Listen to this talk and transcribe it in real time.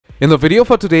In the video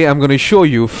for today, I'm going to show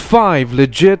you 5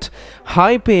 legit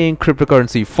high-paying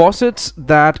cryptocurrency faucets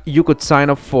that you could sign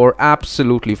up for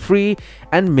absolutely free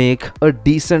and make a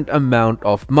decent amount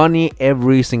of money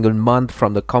every single month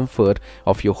from the comfort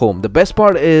of your home. The best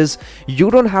part is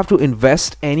you don't have to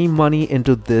invest any money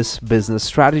into this business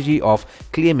strategy of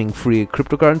claiming free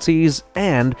cryptocurrencies,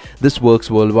 and this works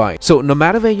worldwide. So no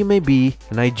matter where you may be,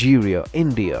 Nigeria,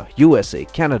 India, USA,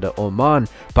 Canada, Oman,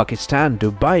 Pakistan,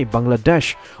 Dubai,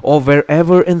 Bangladesh, or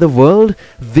wherever in the world,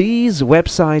 these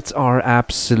websites are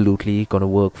absolutely gonna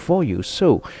work for you.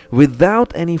 So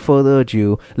without any further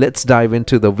ado, let's dive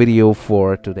into the video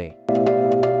for today.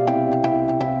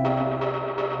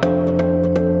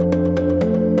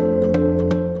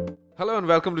 Hello and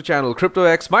welcome to channel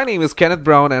CryptoX. My name is Kenneth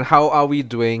Brown, and how are we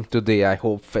doing today? I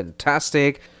hope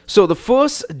fantastic. So the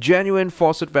first genuine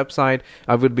faucet website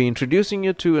I will be introducing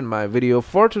you to in my video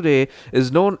for today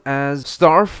is known as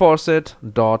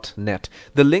starfaucet.net.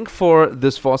 The link for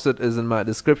this faucet is in my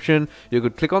description. You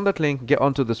could click on that link, get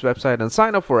onto this website, and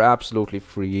sign up for absolutely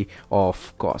free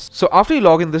of cost. So after you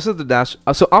log in, this is the this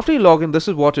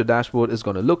is what your dashboard is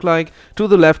going to look like. To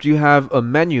the left, you have a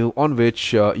menu on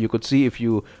which you could see if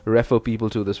you refer people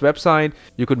to this website,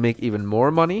 you could make even more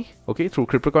money, okay, through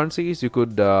cryptocurrencies. You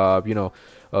could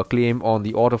claim on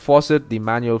the auto faucet, the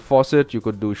manual faucet. You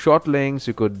could do short links.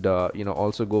 You could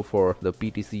also go for the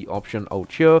PTC option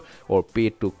out here, or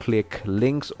pay to click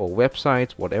links or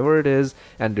websites, whatever it is,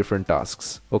 and different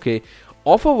tasks. Okay,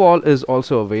 offer wall is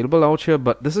also available out here,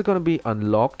 but this is going to be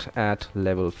unlocked at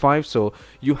level 5, so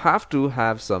you have to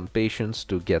have some patience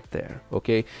to get there.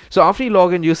 Okay, so after you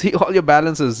log in, you see all your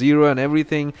balance is 0 and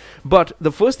everything, but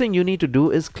the first thing you need to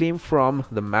do is claim from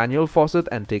the manual faucet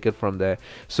and take it from there.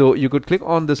 So you could click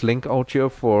on this link out here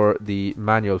for the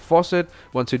manual faucet.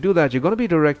 Once you do that, you're going to be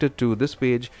directed to this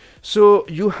page. So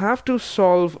you have to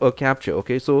solve a captcha.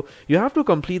 Okay, so you have to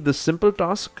complete this simple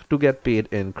task to get paid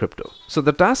in crypto. So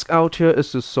the task out here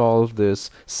is to solve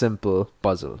this simple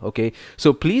puzzle. Okay,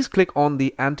 so please click on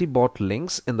the anti-bot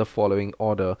links in the following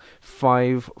order: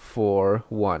 5, 4,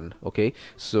 1. Okay,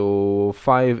 so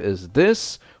 5 is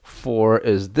this, 4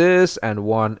 is this, and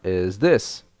 1 is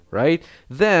this, right?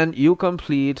 Then you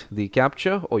complete the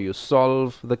captcha, or you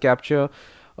solve the captcha.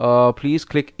 Please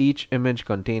click each image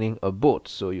containing a boat.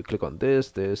 So you click on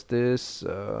this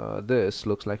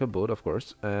looks like a boat, of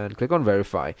course, and click on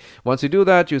verify. Once you do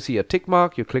that, you see a tick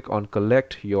mark. You click on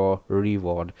collect your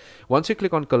reward. Once you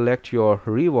click on collect your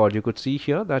reward, you could see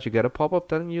here that you get a pop-up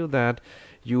telling you that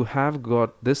you have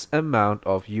got this amount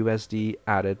of USD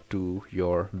added to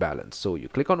your balance. So you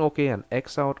click on OK and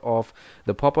X out of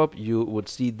the pop-up. You would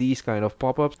see these kind of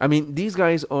pop-ups. I mean, these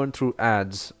guys earn through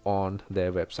ads on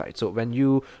their website. So when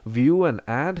you view an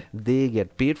ad, they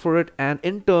get paid for it, and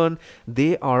in turn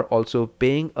they are also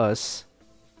paying us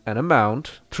an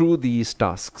amount through these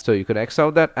tasks. So you could X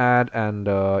out that ad, and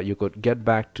you could get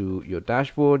back to your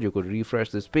dashboard. You could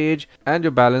refresh this page, and your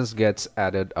balance gets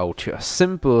added out here.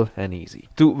 Simple and easy.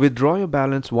 To withdraw your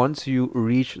balance once you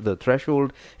reach the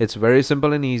threshold, it's very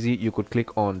simple and easy. You could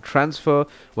click on transfer.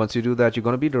 Once you do that, you're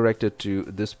going to be directed to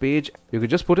this page. You could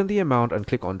just put in the amount and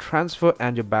click on transfer,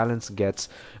 and your balance gets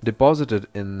deposited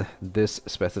in this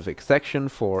specific section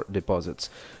for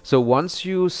deposits. So once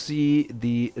you see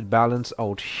the balance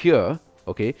out here,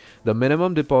 okay, the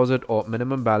minimum deposit or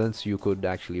minimum balance you could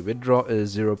actually withdraw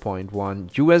is 0.1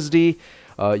 USD.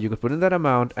 You could put in that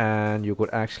amount, and you could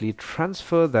actually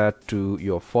transfer that to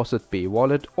your Faucet Pay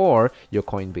wallet or your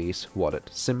Coinbase wallet.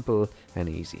 Simple and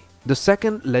easy. The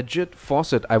second legit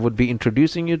faucet I would be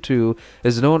introducing you to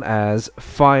is known as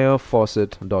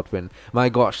firefaucet.win. My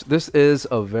gosh, this is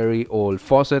a very old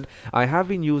faucet. I have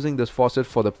been using this faucet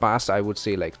for the past, I would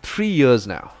say, like 3 years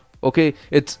now. Okay,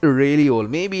 it's really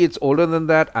old. Maybe it's older than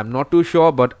that, I'm not too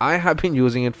sure, but I have been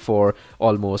using it for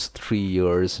almost 3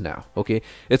 years now. Okay,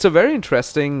 it's a very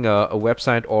interesting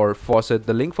website or faucet,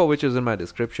 the link for which is in my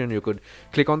description. You could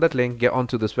click on that link, get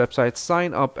onto this website,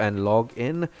 sign up, and log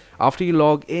in. After you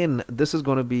log in, this is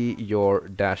going to be your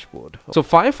dashboard. So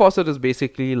Fire Faucet is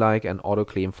basically like an auto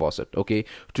claim faucet. Okay,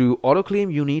 to auto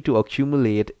claim, you need to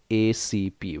accumulate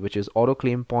ACP, which is auto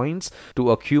claim points.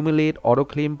 To accumulate auto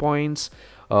claim points,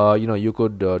 you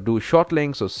could do short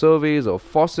links or surveys or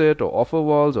faucet or offer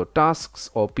walls or tasks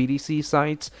or PDC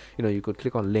sites. You could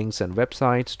click on links and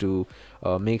websites to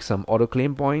make some auto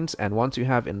claim points, and once you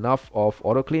have enough of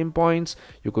auto claim points,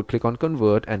 you could click on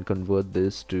convert and convert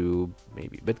this to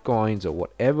maybe bitcoins or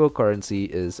whatever currency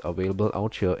is available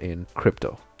out here in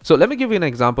crypto. So let me give you an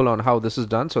example on how this is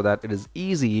done so that it is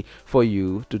easy for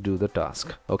you to do the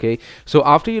task. Okay, so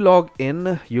after you log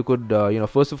in, you could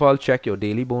first of all check your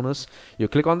daily bonus. You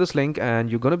click on this link and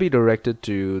you're going to be directed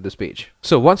to this page.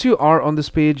 So once you are on this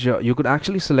page, you could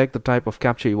actually select the type of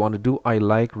capture you want to do. I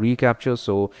like recapture,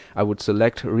 so I would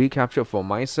select recapture for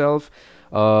myself.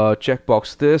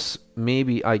 Checkbox this.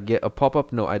 Maybe I get a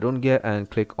pop-up. No, I don't get, and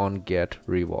click on get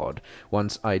reward.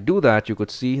 Once I do that, you could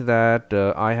see that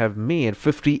I have made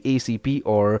 50 ACP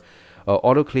or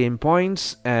auto claim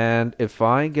points. And if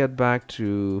I get back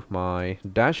to my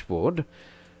dashboard,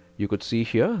 you could see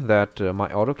here that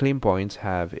my auto claim points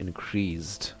have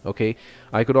increased. Okay,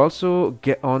 I could also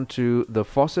get onto the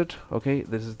faucet. Okay,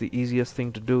 this is the easiest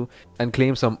thing to do and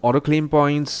claim some auto claim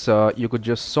points. You could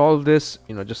just solve this,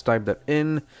 just type that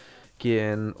in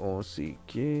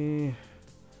KNOCK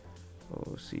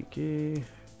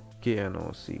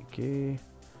KNOCK.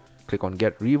 Click on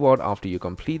get reward after you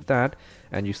complete that,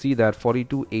 and you see that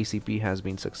 42 ACP has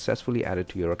been successfully added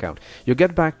to your account. You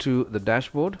get back to the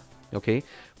dashboard. Okay,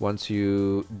 once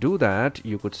you do that,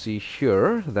 you could see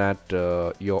here that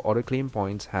your auto claim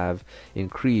points have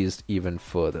increased even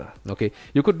further. Okay,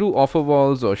 you could do offer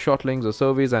walls or short links or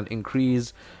surveys and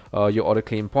increase your auto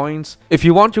claim points. If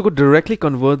you want, you could directly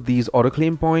convert these auto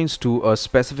claim points to a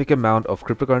specific amount of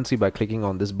cryptocurrency by clicking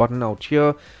on this button out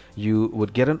here. You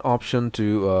would get an option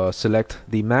to select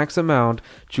the max amount,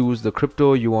 choose the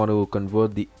crypto you want to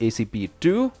convert the ACP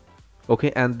to.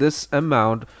 Okay, and this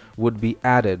amount would be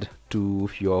added to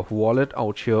your wallet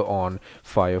out here on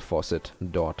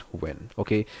firefaucet.win.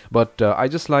 Okay, but I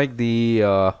just like the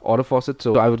auto faucet,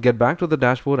 so I would get back to the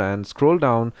dashboard and scroll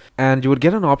down, and you would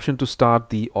get an option to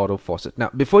start the auto faucet. Now,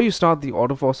 before you start the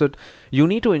auto faucet, you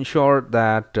need to ensure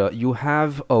that you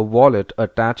have a wallet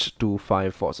attached to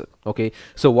Faucet. Okay,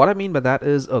 so what I mean by that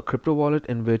is a crypto wallet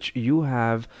in which you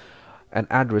have an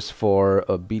address for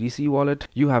a BTC wallet,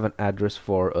 you have an address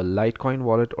for a Litecoin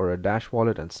wallet or a Dash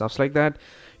wallet and stuff like that.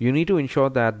 You need to ensure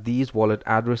that these wallet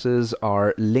addresses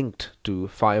are linked to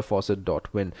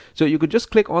firefaucet.win. So you could just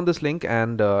click on this link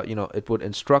and it would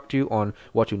instruct you on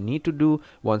what you need to do.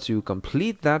 Once you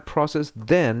complete that process,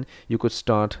 then you could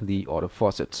start the auto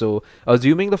faucet. So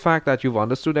assuming the fact that you've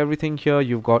understood everything here,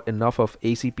 you've got enough of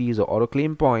ACPs or auto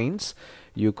claim points,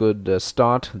 you could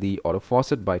start the auto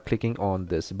faucet by clicking on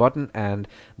this button, and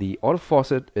the auto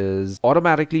faucet is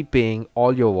automatically paying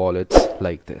all your wallets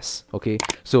like this. Okay,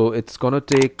 so it's gonna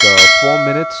take 4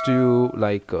 minutes to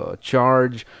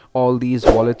charge all these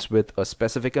wallets with a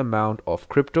specific amount of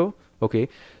crypto. Okay,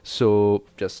 so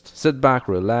just sit back,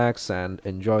 relax, and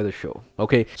enjoy the show.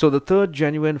 Okay, so the third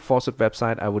genuine faucet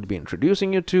website I would be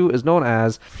introducing you to is known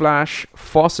as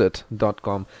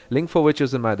flashfaucet.com, link for which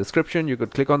is in my description. You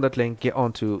could click on that link, get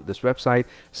onto this website,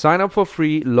 sign up for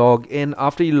free, log in.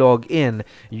 After you log in,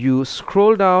 you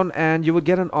scroll down and you will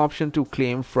get an option to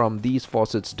claim from these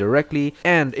faucets directly.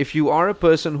 And if you are a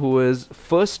person who is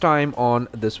first time on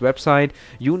this website,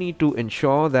 you need to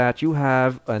ensure that you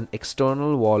have an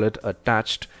external wallet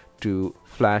attached to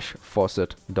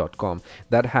flashfaucet.com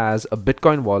that has a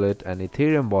Bitcoin wallet, an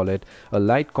Ethereum wallet, a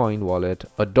Litecoin wallet,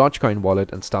 a Dogecoin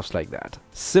wallet, and stuffs like that,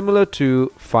 similar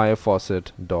to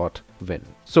firefaucet.win.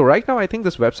 So right now I think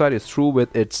this website is through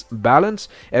with its balance.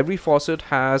 Every faucet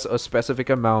has a specific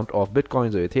amount of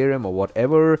Bitcoins or Ethereum or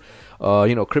whatever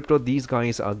crypto these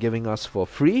guys are giving us for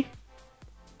free.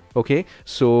 Okay,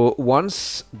 so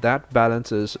once that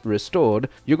balance is restored,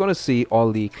 you're going to see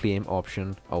all the claim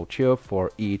option out here for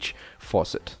each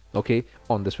faucet, okay,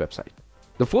 on this website.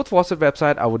 The fourth faucet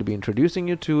website I would be introducing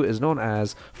you to is known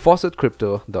as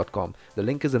faucetcrypto.com. The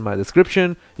link is in my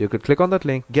description. You could click on that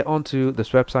link, get onto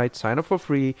this website, sign up for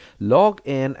free, log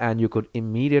in, and you could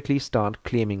immediately start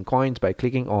claiming coins by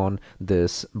clicking on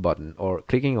this button or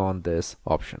clicking on this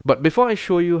option. But before I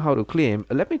show you how to claim,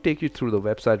 let me take you through the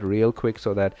website real quick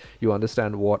so that you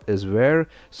understand what is where.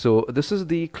 So this is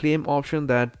the claim option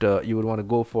that you would want to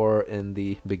go for in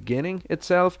the beginning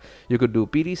itself. You could do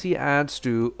PTC ads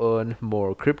to earn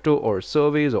more crypto, or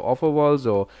surveys or offer walls,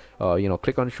 or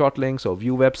click on short links or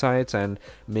view websites and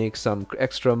make some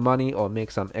extra money or make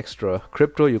some extra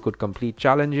crypto. You could complete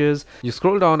challenges. You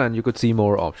scroll down and you could see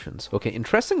more options. Okay,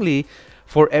 interestingly,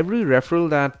 for every referral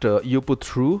that you put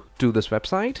through to this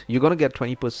website, you're going to get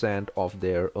 20% of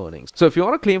their earnings. So if you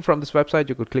want to claim from this website,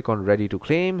 you could click on ready to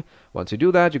claim. Once you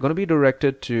do that, you're going to be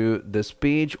directed to this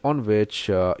page on which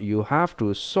you have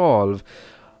to solve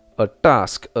a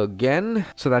task again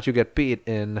so that you get paid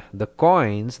in the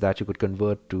coins that you could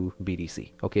convert to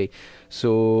BTC. Okay,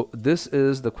 so this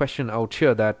is the question out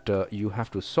here that you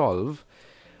have to solve.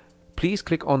 please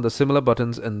click on the similar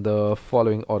buttons in the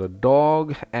following order: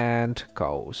 dog and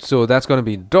cow. So that's going to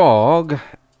be dog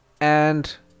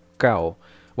and cow.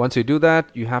 Once you do that,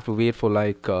 you have to wait for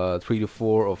like 3 to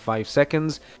 4 or 5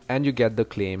 seconds, and you get the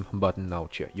claim button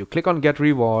out here. You click on get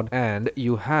reward, and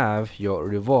you have your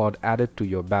reward added to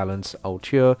your balance out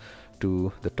here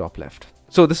to the top left.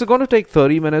 So this is going to take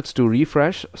 30 minutes to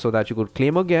refresh so that you could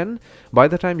claim again. By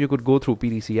the time, you could go through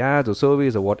PDC ads or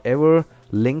surveys or whatever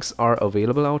links are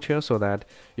available out here, so that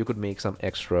you could make some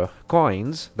extra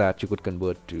coins that you could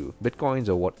convert to Bitcoins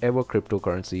or whatever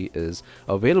cryptocurrency is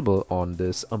available on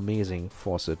this amazing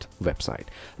Faucet website.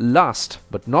 Last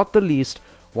but not the least,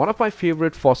 one of my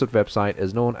favorite faucet website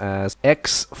is known as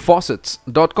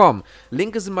xfaucets.com.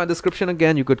 Link is in my description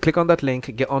again. You could click on that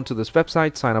link, get onto this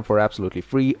website, sign up for absolutely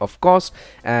free, of course.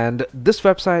 And this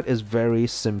website is very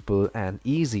simple and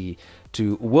easy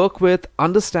to work with,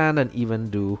 understand, and even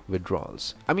do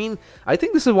withdrawals. I mean, I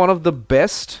think this is one of the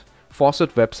best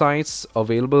faucet websites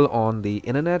available on the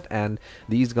internet, and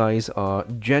these guys are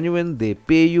genuine. They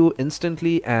pay you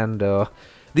instantly, and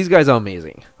these guys are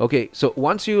amazing. Okay, so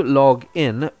once you log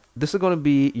in, this is going to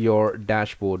be your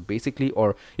dashboard basically,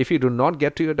 or if you do not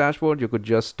get to your dashboard, you could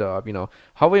just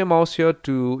hover your mouse here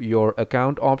to your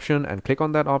account option and click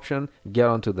on that option, get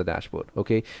onto the dashboard.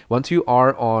 Okay, once you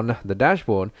are on the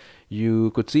dashboard,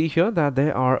 you could see here that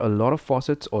there are a lot of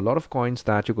faucets or a lot of coins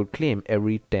that you could claim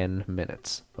every 10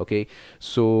 minutes. Okay,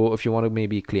 so if you want to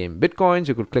maybe claim Bitcoins,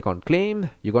 you could click on claim.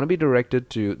 You're going to be directed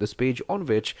to this page on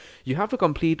which you have to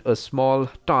complete a small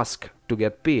task to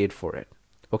get paid for it.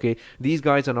 Okay, these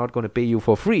guys are not going to pay you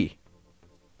for free.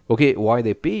 Okay, why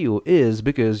they pay you is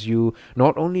because you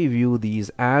not only view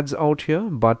these ads out here,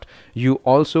 but you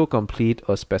also complete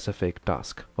a specific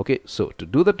task. Okay, so to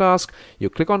do the task, you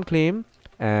click on claim,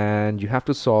 and you have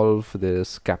to solve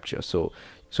this captcha. So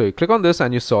you click on this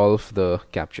and you solve the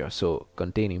captcha. So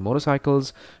containing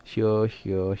motorcycles, here,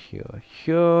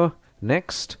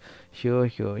 next, here,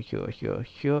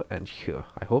 and here.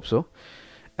 I hope so.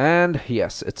 And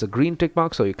yes, it's a green tick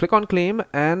mark. So you click on claim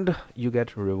and you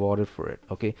get rewarded for it.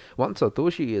 Okay, one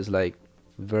Satoshi is like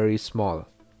very small.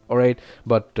 All right,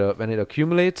 but when it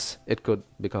accumulates, it could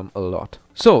become a lot.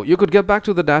 So you could get back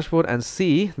to the dashboard and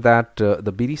see that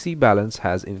the BTC balance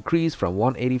has increased from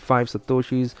 185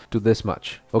 Satoshis to this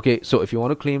much. Okay, so if you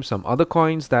want to claim some other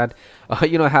coins that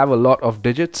have a lot of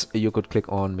digits, you could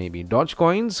click on maybe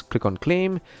Dogecoins, click on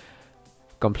claim,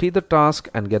 complete the task,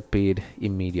 and get paid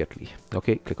immediately.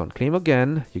 Okay, click on claim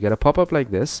again, you get a pop-up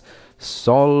like this,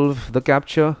 solve the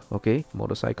captcha. Okay,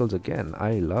 motorcycles again.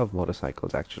 I love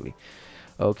motorcycles actually.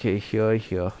 Okay,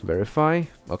 here, verify.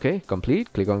 Okay,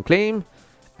 complete, click on claim,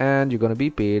 and you're going to be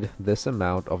paid this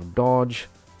amount of Doge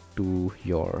to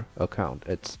your account.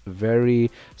 It's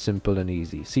very simple and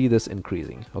easy. See this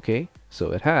increasing. Okay,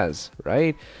 so it has,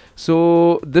 right?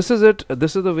 So this is it.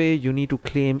 This is the way you need to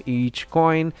claim each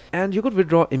coin, and you could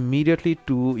withdraw immediately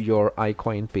to your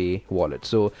iCoinPay wallet.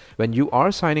 So when you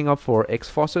are signing up for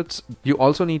xFaucets, you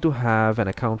also need to have an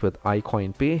account with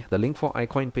iCoinPay. The link for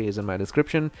iCoinPay is in my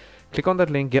description. Click on that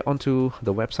link, get onto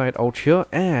the website out here,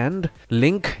 and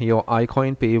link your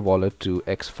iCoinPay wallet to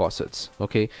xFaucets.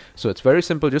 Okay, so it's very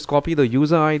simple. Just copy the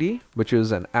user ID, which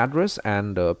is an address,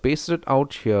 and paste it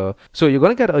out here. So you're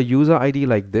going to get a user ID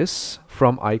like this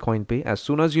from iCoinPay. As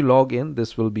soon as you log in,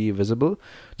 this will be visible.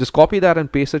 Just copy that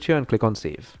and paste it here and click on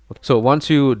save. So once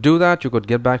you do that, you could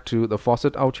get back to the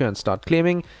faucet out here and start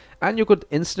claiming, and you could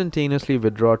instantaneously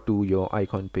withdraw to your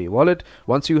iCoinPay wallet.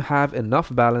 Once you have enough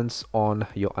balance on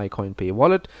your iCoinPay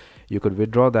wallet, you could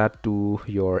withdraw that to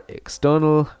your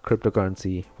external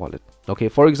cryptocurrency wallet. Okay,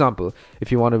 for example,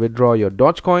 if you want to withdraw your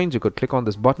Dogecoins, you could click on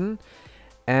this button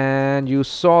and you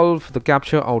solve the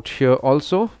captcha out here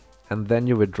also, and then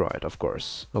you withdraw it, of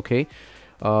course. Okay,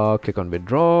 click on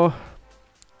withdraw,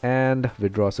 and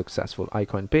withdraw successful.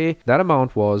 iCoinPay, that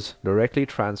amount was directly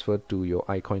transferred to your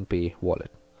iCoinPay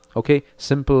wallet. Okay,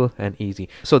 simple and easy.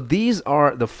 So these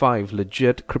are the 5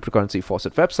 legit cryptocurrency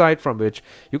faucet website from which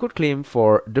you could claim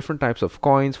for different types of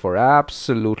coins for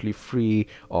absolutely free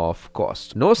of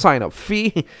cost. No sign up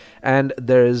fee, and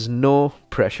there is no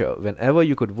pressure. Whenever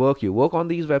you could work, you work on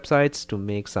these websites to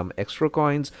make some extra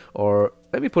coins, or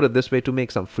let me put it this way, to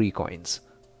make some free coins.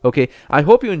 Okay, I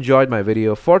hope you enjoyed my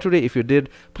video for today. If you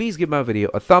did, please give my video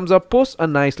a thumbs up, post a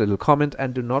nice little comment,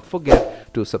 and do not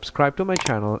forget to subscribe to my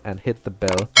channel and hit the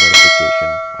bell notification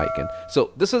icon.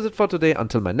 So this is it for today.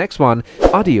 Until my next one,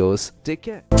 adios, take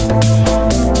care.